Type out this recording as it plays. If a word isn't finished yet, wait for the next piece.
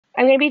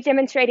I'm going to be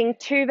demonstrating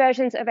two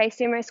versions of a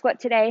sumo squat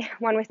today,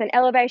 one with an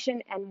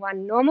elevation and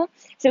one normal.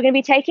 So we're going to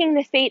be taking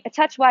the feet a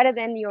touch wider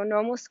than your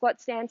normal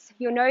squat stance.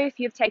 You'll know if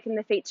you've taken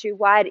the feet too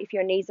wide if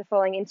your knees are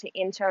falling into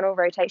internal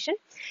rotation.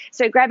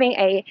 So grabbing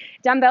a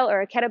dumbbell or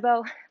a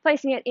kettlebell,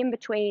 placing it in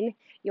between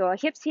your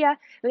hips here.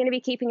 We're going to be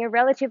keeping a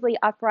relatively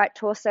upright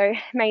torso,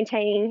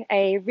 maintaining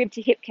a rib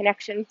to hip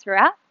connection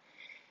throughout.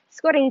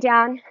 Squatting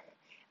down,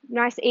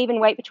 nice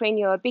even weight between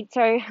your big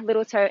toe,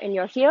 little toe, and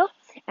your heel,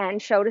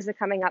 and shoulders are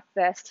coming up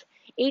first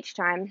each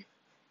time.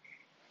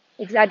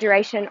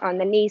 Exaggeration on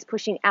the knees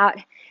pushing out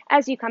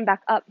as you come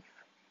back up.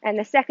 And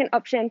the second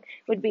option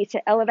would be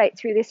to elevate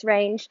through this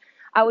range.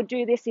 I would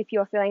do this if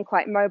you're feeling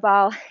quite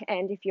mobile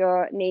and if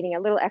you're needing a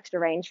little extra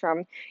range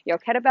from your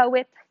kettlebell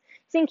whip.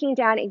 Sinking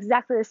down,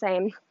 exactly the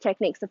same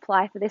techniques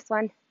apply for this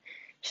one.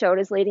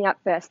 Shoulders leading up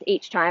first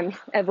each time,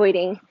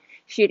 avoiding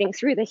shooting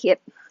through the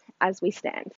hip as we stand.